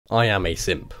I am a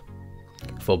simp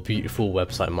for beautiful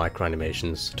website micro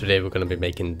animations. Today we're going to be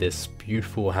making this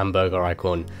beautiful hamburger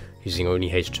icon using only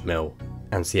HTML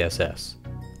and CSS.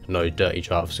 No dirty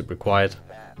JavaScript required.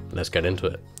 Let's get into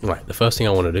it. Right, the first thing I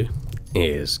want to do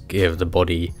is give the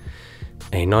body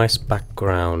a nice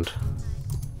background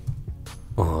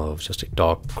of just a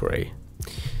dark grey.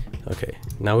 Okay,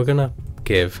 now we're gonna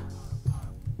give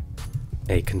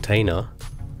a container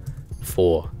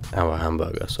for our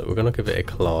hamburger. So we're gonna give it a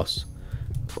class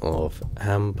of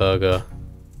Hamburger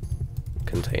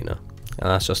Container, and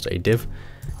that's just a div.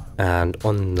 And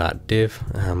on that div,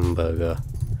 Hamburger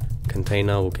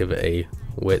Container, we'll give it a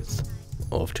width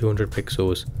of 200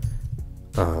 pixels,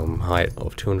 height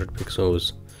of 200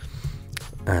 pixels,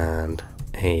 and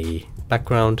a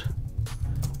background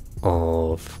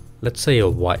of, let's say, a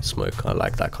white smoke. I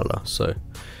like that color, so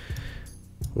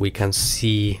we can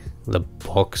see the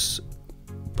box,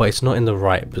 but it's not in the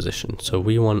right position. So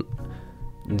we want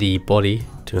the body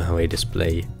to have a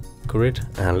display grid,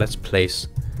 and let's place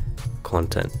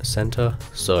content center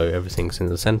so everything's in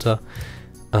the center.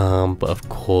 But of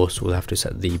course we'll have to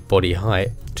set the body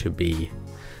height to be,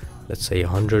 let's say,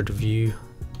 100 view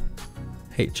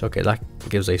h. Okay, that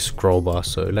gives a scroll bar,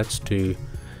 so let's do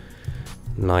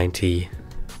 90%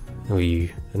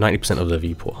 of the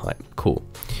viewport height. Cool.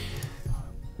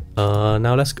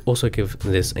 Now let's also give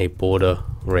this a border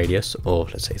radius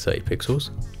of, let's say, 30 pixels,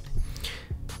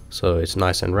 so it's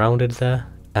nice and rounded there,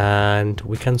 and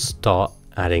we can start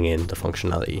adding in the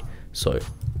functionality. So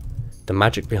the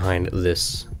magic behind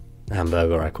this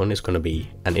hamburger icon is going to be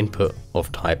an input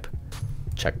of type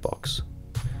checkbox,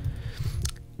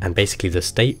 and basically the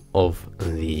state of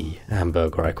the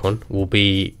hamburger icon will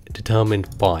be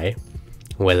determined by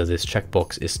whether this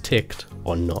checkbox is ticked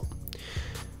or not.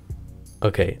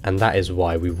 Okay, and that is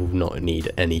why we will not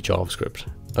need any JavaScript.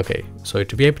 Okay, so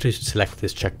to be able to select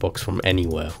this checkbox from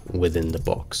anywhere within the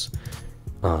box,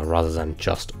 rather than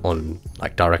just on,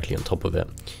 like, directly on top of it,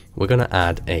 we're going to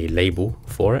add a label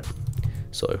for it.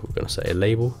 So we're going to say a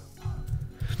label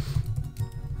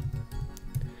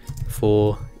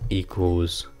for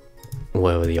equals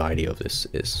whatever the ID of this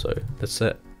is. So let's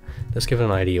give it an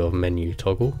ID of menu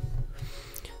toggle.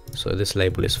 So this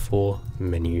label is for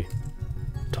menu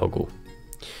toggle,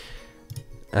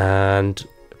 and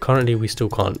currently we still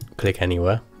can't click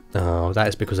anywhere. That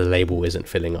is because the label isn't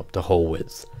filling up the whole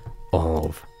width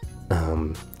of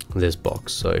this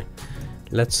box. So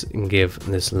let's give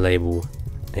this label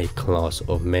a class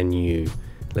of menu,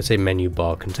 let's say menu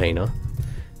bar container,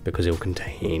 because it will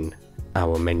contain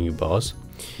our menu bars.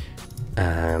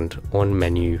 And on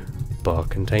menu bar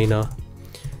container,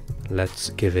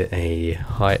 let's give it a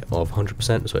height of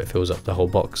 100% so it fills up the whole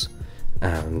box,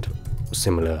 and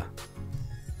similar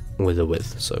with the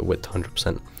width, so width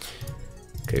 100%.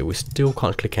 Okay, we still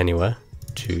can't click anywhere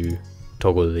to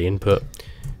toggle the input,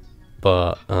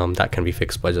 but that can be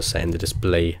fixed by just setting the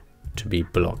display to be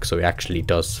blocked, so it actually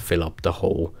does fill up the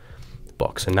whole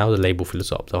box. And now the label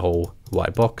fills up the whole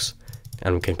white box,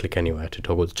 and we can click anywhere to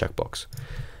toggle the checkbox.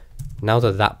 Now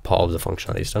that that part of the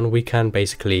functionality is done, we can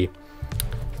basically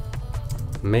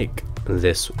make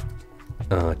this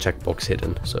checkbox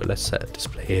hidden. So let's set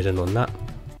display hidden on that,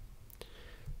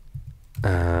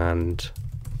 and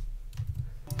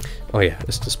oh yeah,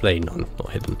 it's display none, not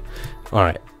hidden.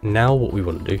 Alright, now what we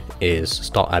want to do is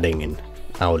start adding in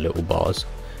our little bars.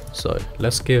 So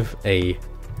let's put a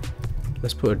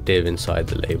div inside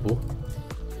the label.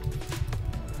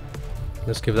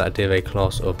 Let's give that div a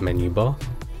class of menu bar,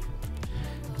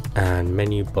 and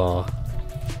menu bar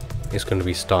is going to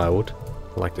be styled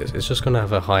like this. It's just going to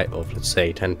have a height of, let's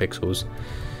say, 10 pixels,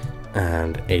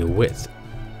 and a width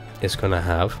is going to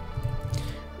have,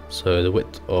 so the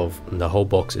width of the whole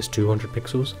box is 200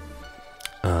 pixels.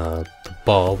 The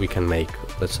bar we can make,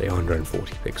 let's say,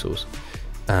 140 pixels.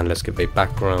 And let's give a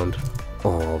background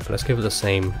of, let's give it the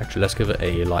same, actually let's give it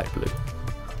a light blue.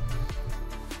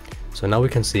 So now we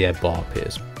can see a bar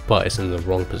appears, but it's in the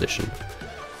wrong position.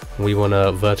 We want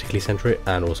to vertically center it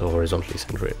and also horizontally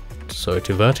center it. So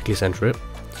to vertically center it,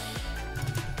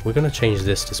 we're going to change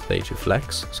this display to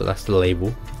flex, so that's the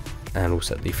label, and we'll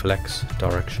set the flex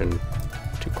direction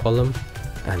to column,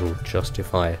 and we'll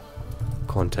justify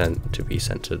content to be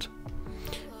centered.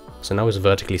 So now it's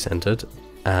vertically centered,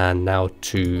 and now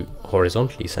to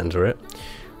horizontally center it,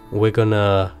 we're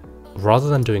gonna, rather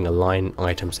than doing a line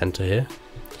item center here,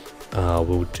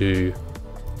 we'll do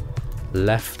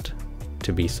left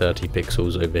to be 30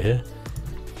 pixels over here,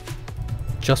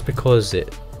 just because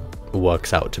it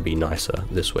works out to be nicer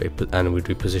this way. And we'll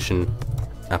do position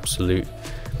absolute,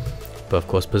 but of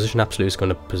course position absolute is going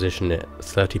to position it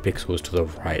 30 pixels to the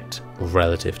right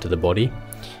relative to the body,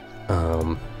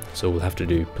 So we'll have to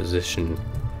do position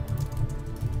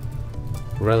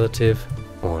relative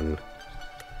on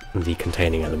the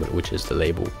containing element, which is the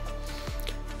label.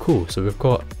 Cool, so we've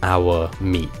got our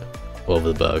meat of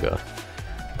the burger.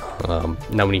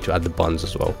 Now we need to add the buns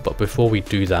as well, but before we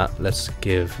do that, let's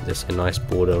give this a nice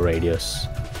border radius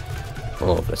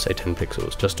of, let's say, 10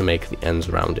 pixels, just to make the ends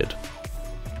rounded.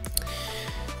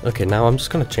 Okay, now I'm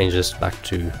just going to change this back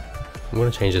to, I'm going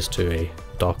to change this to a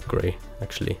dark grey,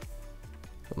 actually.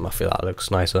 I feel that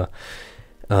looks nicer.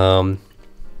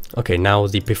 Okay, now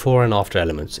the before and after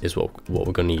elements is what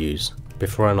we're going to use.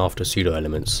 Before and after pseudo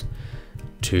elements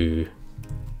to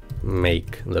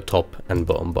make the top and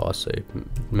bottom bar. So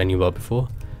menu bar before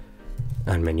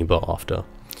and menu bar after.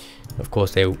 Of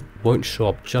course, they won't show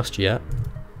up just yet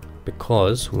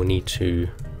because we need to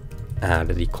add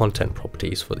the content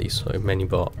properties for these. So menu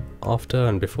bar after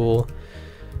and before.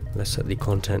 Let's set the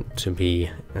content to be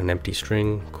an empty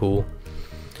string. Cool.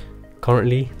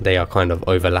 Currently they are kind of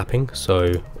overlapping,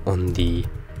 so on the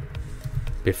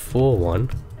before one,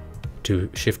 to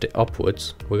shift it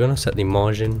upwards, we're going to set the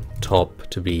margin top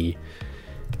to be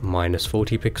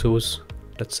 -40 pixels,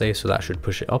 let's say, so that should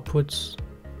push it upwards.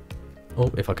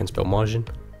 Oh, if I can spell margin.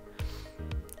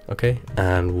 Okay,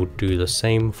 and we'll do the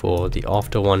same for the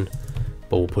after one,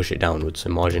 but we'll push it downwards, so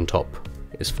margin top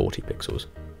is 40 pixels.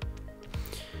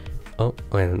 Oh,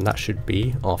 and that should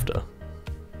be after.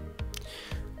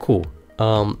 Cool.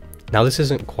 Now this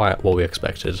isn't quite what we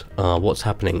expected. What's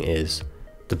happening is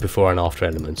the before and after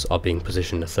elements are being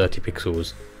positioned 30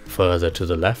 pixels further to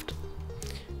the left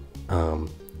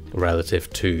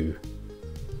relative to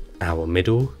our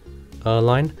middle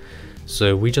line.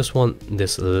 So we just want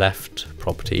this left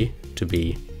property to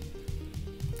be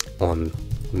on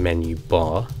menu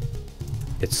bar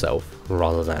itself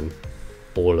rather than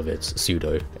all of its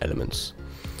pseudo elements.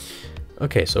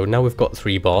 Okay, so now we've got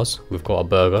 3 bars, we've got a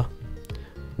burger.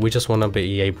 We just want to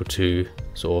be able to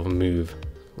sort of move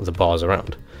the bars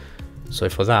around. So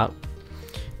for that,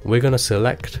 we're going to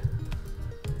select,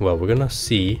 well, we're going to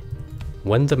see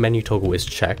when the menu toggle is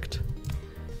checked,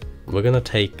 we're going to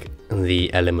take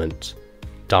the element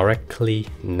directly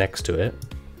next to it,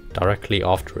 directly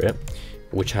after it,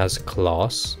 which has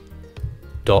class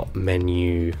dot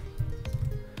menu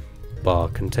bar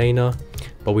container,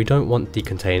 but we don't want the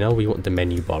container, we want the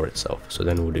menu bar itself. So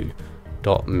then we'll do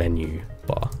dot menu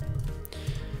bar,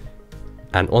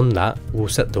 and on that we'll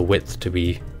set the width to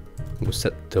be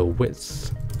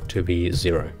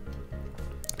 0.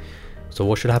 So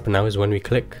what should happen now is when we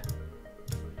click,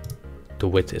 the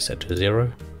width is set to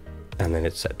 0, and then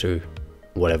it's set to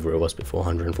whatever it was before,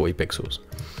 140 pixels.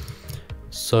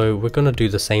 So we're going to do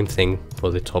the same thing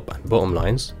for the top and bottom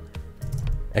lines,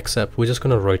 except we're just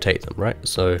going to rotate them, right?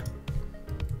 So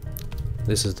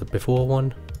this is the before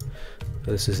one,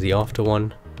 this is the after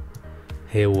one.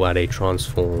 Here we'll add a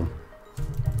transform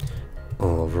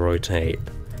of rotate.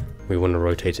 We want to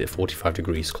rotate it 45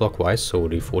 degrees clockwise, so we'll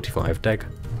do 45 deg.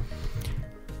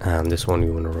 And this one we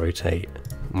want to rotate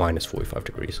 -45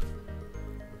 degrees.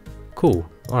 Cool,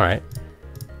 alright.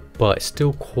 But it's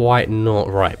still quite not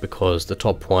right because the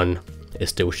top one is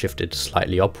still shifted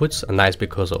slightly upwards, and that is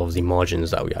because of the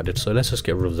margins that we added. So let's just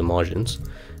get rid of the margins.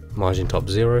 Margin top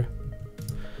 0,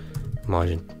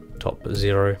 margin top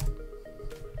 0.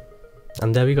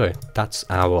 And there we go, that's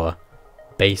our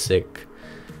basic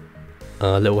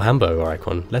little hamburger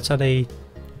icon. Let's add a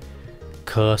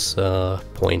cursor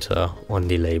pointer on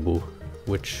the label,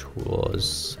 which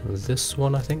was this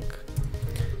one, I think.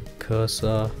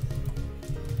 Cursor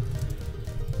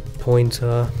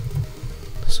pointer.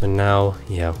 So now,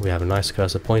 yeah, we have a nice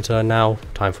cursor pointer. Now,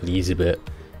 time for the easy bit.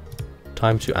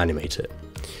 Time to animate it.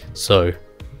 So,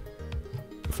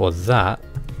 for that,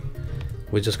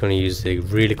 we're just going to use the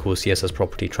really cool CSS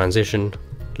property transition.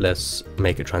 Let's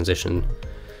make a transition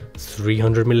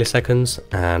 300 milliseconds,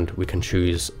 and we can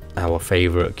choose our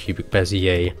favorite cubic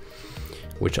Bezier,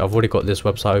 which I've already got this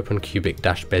website open,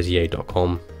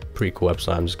 cubic-bezier.com. Pretty cool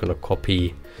website. I'm just going to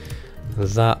copy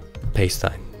that, paste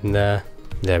that in there.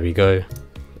 There we go.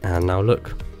 And now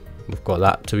look, we've got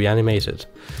that to be animated.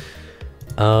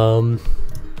 And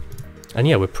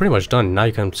yeah, we're pretty much done. Now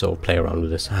you can sort of play around with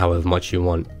this however much you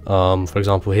want. For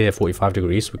example, here 45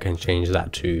 degrees, we can change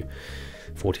that to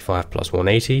 45 plus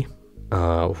 180,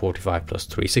 or 45 plus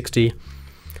 360.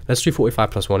 Let's do 45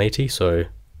 plus 180, so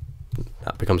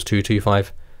that becomes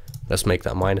 225. Let's make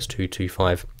that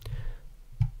 -225.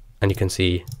 And you can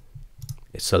see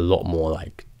it's a lot more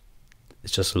like,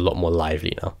 it's just a lot more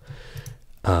lively now.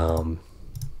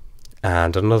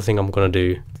 And another thing I'm going to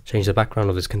do, change the background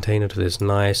of this container to this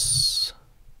nice,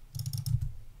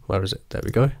 where is it? There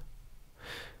we go.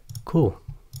 Cool.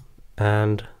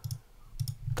 And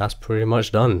that's pretty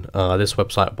much done. This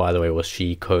website, by the way, was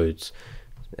She Codes.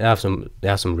 They have some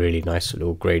really nice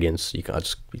little gradients. You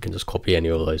can just copy any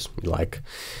of those you like.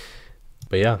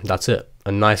 But yeah, that's it.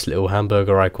 A nice little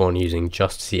hamburger icon using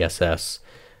just CSS.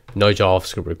 No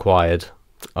JavaScript required.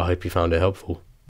 I hope you found it helpful.